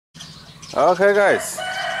Okay guys,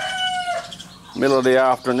 middle of the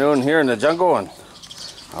afternoon here in the jungle, and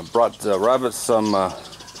I brought the rabbits some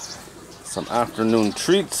afternoon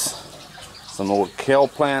treats, some old kale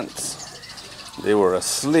plants. They were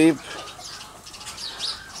asleep,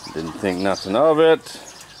 didn't think nothing of it,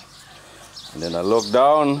 and then I looked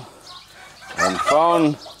down and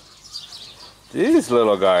found these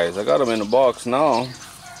little guys. I got them in the box now.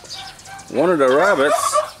 One of the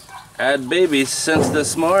rabbits had babies since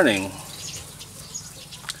this morning,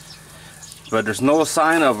 but there's no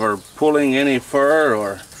sign of her pulling any fur,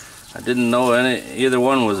 or I didn't know either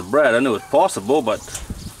one was bred. I knew it was possible, but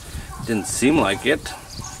it didn't seem like it.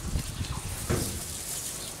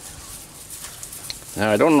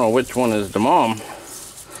 Now I don't know which one is the mom.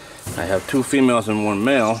 I have two females and one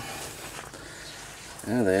male.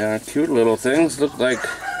 Yeah, they are cute little things. Look like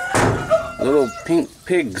little pink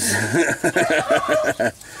pigs.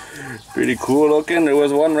 Pretty cool looking. There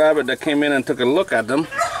was one rabbit that came in and took a look at them,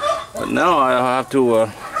 but now I have to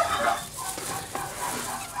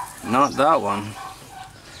not that one.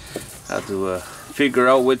 I have to figure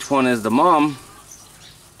out which one is the mom.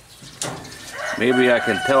 Maybe I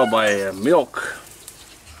can tell by milk.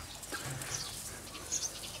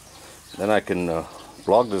 Then I can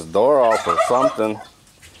block this door off or something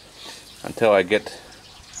until I get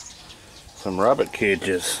some rabbit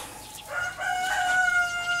cages.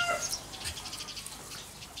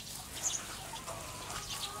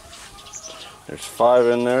 There's 5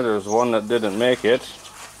 in there. There's one that didn't make it.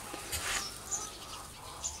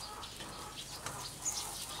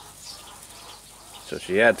 So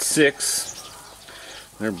she had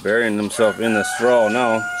 6. They're burying themselves in the straw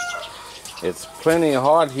now. It's plenty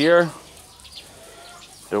hot here.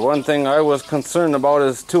 The one thing I was concerned about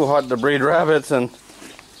is too hot to breed rabbits, and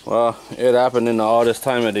well, it happened in the hottest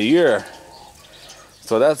time of the year.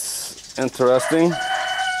 So that's interesting.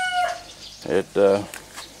 It's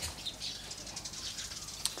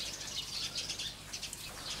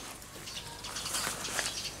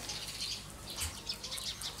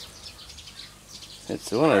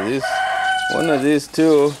one of these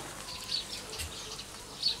two.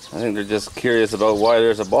 I think they're just curious about why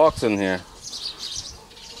there's a box in here.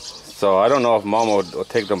 So I don't know if mom will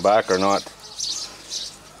take them back or not.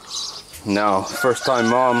 Now, first time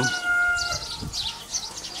mom,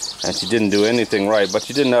 and she didn't do anything right, but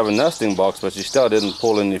she didn't have a nesting box, but she still didn't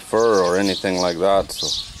pull any fur or anything like that,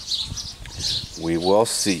 so we will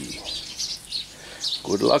see.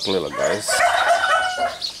 Good luck, little guys.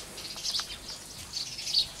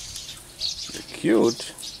 They're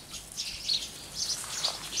cute,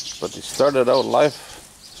 but they started out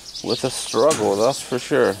life with a struggle, that's for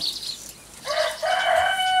sure.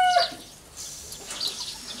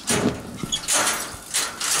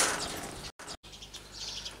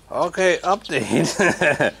 Okay,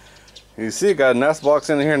 update. You see, got a nest box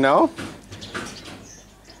in here now.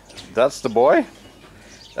 That's the boy.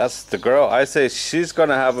 That's the girl. I say she's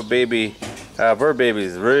gonna have a baby, have her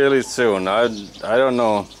babies really soon. I don't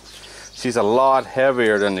know. She's a lot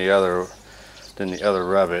heavier than the other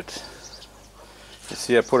rabbit. You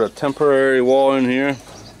see, I put a temporary wall in here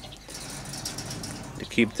to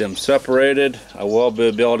keep them separated. I will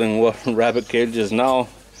be building rabbit cages now.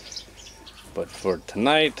 But for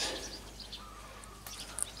tonight,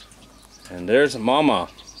 and there's mama.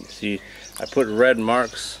 You see, I put red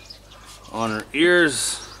marks on her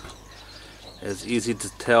ears. It's easy to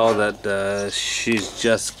tell that she's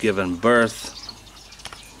just given birth.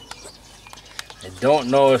 I don't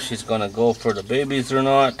know if she's gonna go for the babies or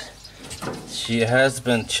not. She has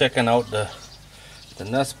been checking out the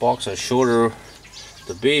nest box. I showed her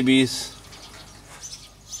the babies.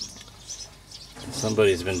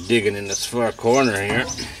 Somebody's been digging in this far corner here.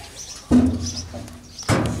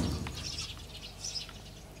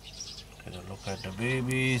 Get a look at the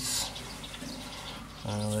babies.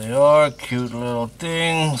 There they are, cute little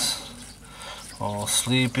things, all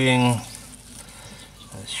sleeping.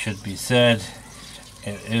 It should be said,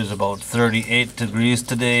 it is about 38 degrees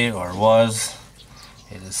today, or was.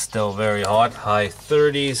 It is still very hot, high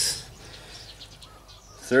 30s.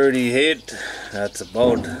 38, that's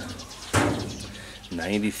about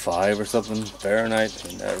 95 or something Fahrenheit,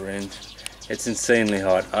 in that range. It's insanely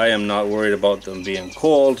hot. I am not worried about them being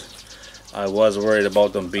cold. I was worried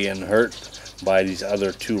about them being hurt by these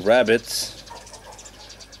other 2 rabbits,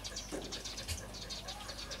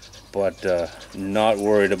 but not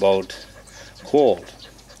worried about cold.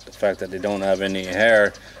 The fact that they don't have any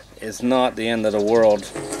hair is not the end of the world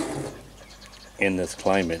in this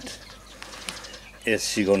climate. Is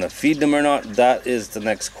she going to feed them or not? That is the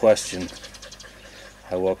next question.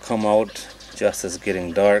 I will come out just as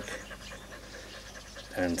getting dark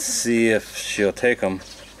and see if she'll take them.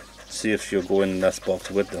 See if she'll go in the nest box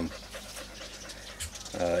with them.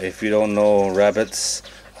 If you don't know, rabbits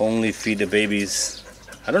only feed the babies.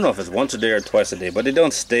 I don't know if it's once a day or twice a day, but they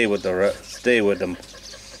don't stay with them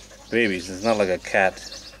babies. It's not like a cat.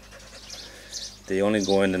 They only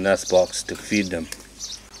go in the nest box to feed them.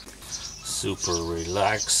 Super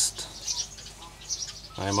relaxed.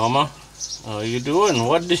 Hi, Mama. How are you doing?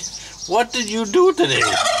 What did you do today?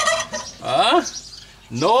 Huh?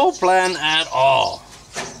 No plan at all.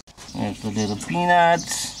 There's the little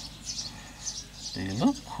peanuts. They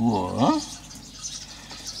look cool, huh?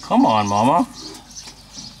 Come on, Mama.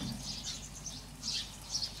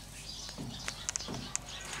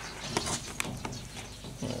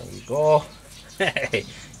 There we go. Hey,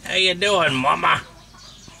 how you doing, Mama?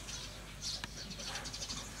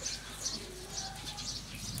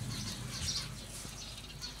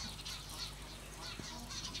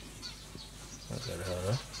 Look at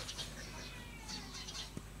her.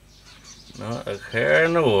 Not a care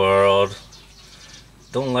in the world.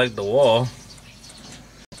 Don't like the wall.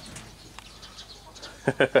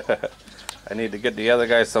 I need to get the other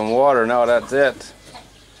guy some water now, that's it.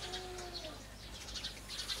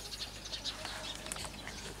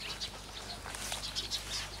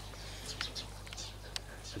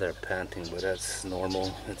 They're panting, but that's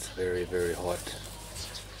normal. It's very, very hot.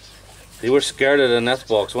 They were scared of the nest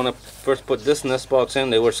box. When I first put this nest box in,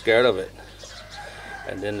 they were scared of it.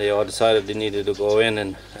 And then they all decided they needed to go in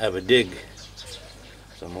and have a dig.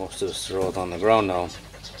 So most of the straw is on the ground now.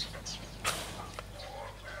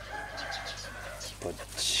 But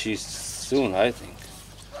she's soon, I think.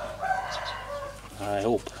 I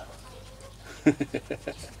hope.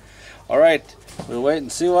 Alright, we'll wait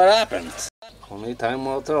and see what happens. Only time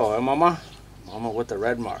will tell, eh, Mama? Mama with the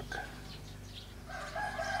red mark.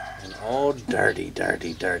 An all dirty,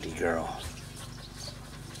 dirty, dirty girl.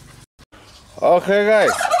 Okay,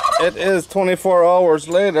 guys, it is 24 hours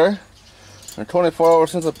later. Or 24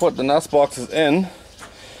 hours since I put the nest boxes in.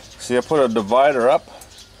 See, I put a divider up.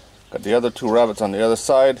 Got the other two rabbits on the other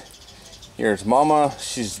side. Here's Mama.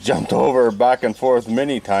 She's jumped over back and forth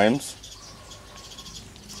many times.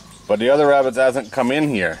 But the other rabbits hasn't come in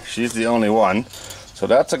here. She's the only one. So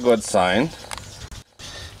that's a good sign.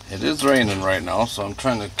 It is raining right now, so I'm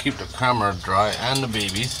trying to keep the camera dry and the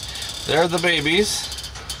babies. There are the babies.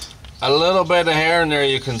 A little bit of hair in there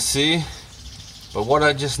you can see. But what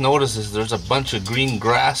I just noticed is there's a bunch of green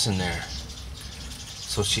grass in there.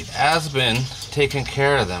 So she has been taking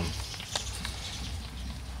care of them.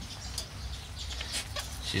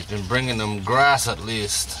 She's been bringing them grass at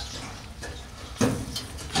least.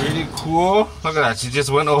 Pretty cool. Look at that, she just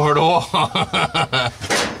went over the wall.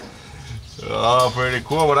 Oh, pretty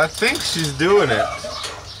cool, but I think she's doing it.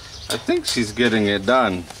 I think she's getting it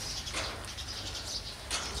done.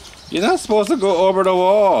 You're not supposed to go over the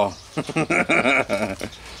wall.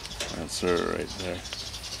 That's her right there.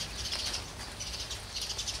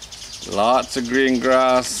 Lots of green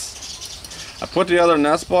grass. I put the other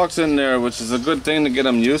nest box in there, which is a good thing to get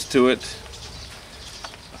them used to it.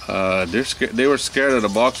 They were scared of the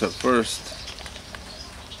box at first.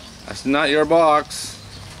 That's not your box.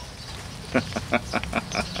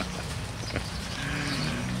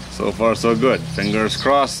 So far so good. Fingers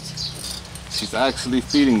crossed. She's actually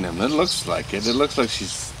feeding them. It looks like it. It looks like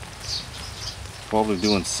she's probably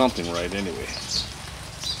doing something right anyway.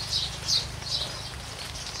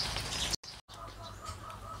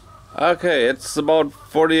 Okay, it's about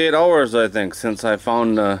 48 hours I think since I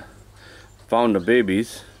found the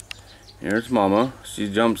babies. Here's Mama. She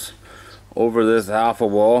jumps over this half a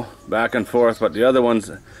wall back and forth, but the other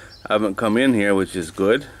ones haven't come in here, which is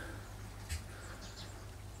good.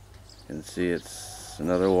 You can see it's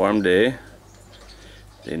another warm day.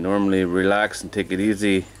 They normally relax and take it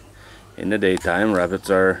easy in the daytime.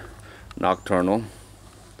 Rabbits are nocturnal.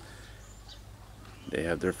 They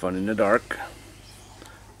have their fun in the dark.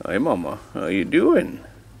 Hi, Mama. How you doing?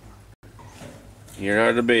 Here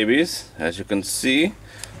are the babies. As you can see,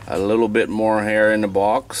 a little bit more hair in the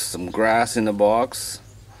box, some grass in the box.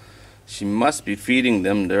 She must be feeding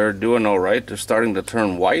them. They're doing all right. They're starting to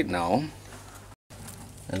turn white now.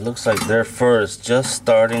 It looks like their fur is just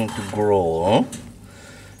starting to grow, huh?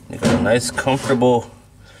 They got a nice comfortable,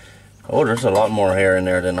 oh, there's a lot more hair in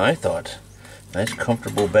there than I thought. Nice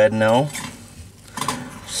comfortable bed now.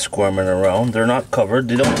 Squirming around. They're not covered.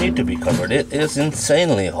 They don't need to be covered. It is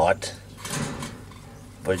insanely hot.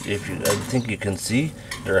 But I think you can see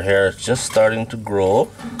their hair is just starting to grow.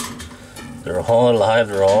 They're all alive.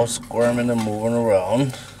 They're all squirming and moving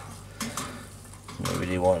around. Maybe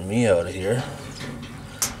they want me out of here.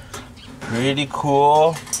 Pretty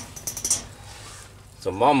cool.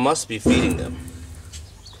 So mom must be feeding them.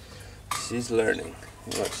 She's learning.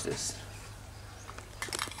 Watch this.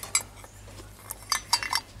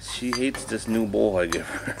 She hates this new bowl I give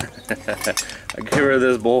her. I give her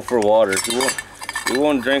this bowl for water. She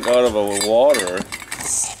won't drink out of a water.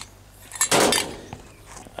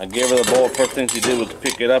 I gave her the bowl. First thing she did was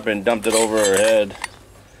pick it up and dumped it over her head.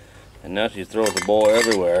 And now she throws the bowl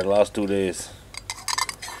everywhere the last 2 days.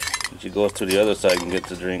 And she goes to the other side and gets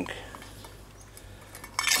a drink.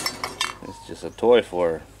 It's just a toy for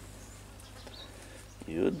her.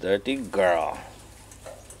 You dirty girl.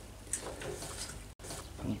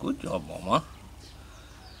 Good job, Mama.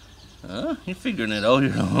 Huh? You're figuring it out.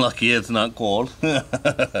 You're lucky it's not cold.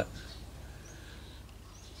 Next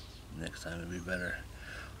time it'll be better.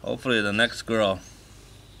 Hopefully the next girl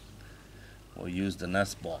will use the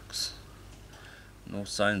nest box. No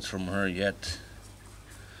signs from her yet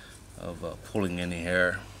of pulling any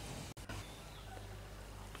hair.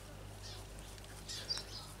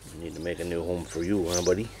 Need to make a new home for you, huh,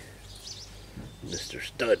 buddy? Mr.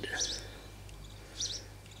 Stud.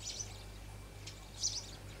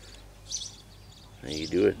 How you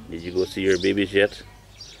do it? Did you go see your babies yet?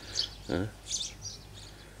 Huh?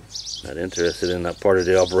 Not interested in that part of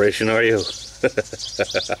the operation, are you?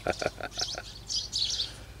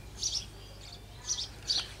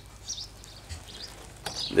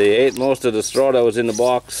 They ate most of the straw that was in the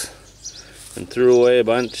box and threw away a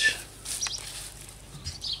bunch.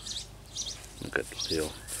 Look at the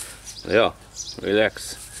deal. Yeah,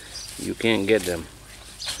 relax. You can't get them.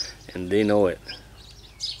 And they know it.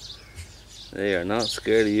 They are not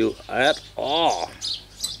scared of you at all.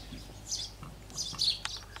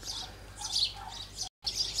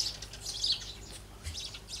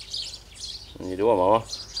 What you doing, Mama?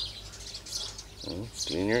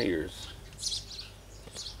 Clean your ears.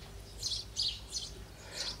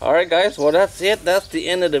 Alright guys, well that's it. That's the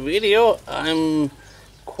end of the video. I'm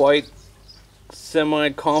quite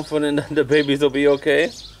semi-confident that the babies will be okay.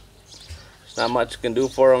 There's not much you can do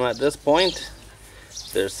for them at this point.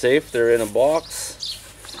 They're safe, they're in a box.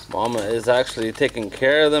 Mama is actually taking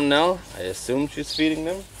care of them now. I assume she's feeding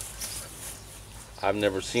them. I've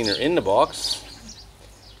never seen her in the box.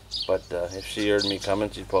 But if she heard me coming,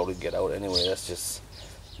 she'd probably get out anyway. That's just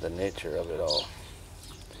the nature of it all.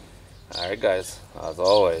 Alright guys, as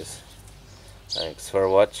always, thanks for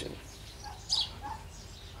watching.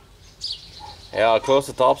 Yeah, I'll close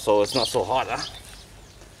the top so it's not so hot, huh?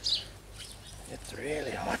 It's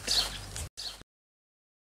really hot.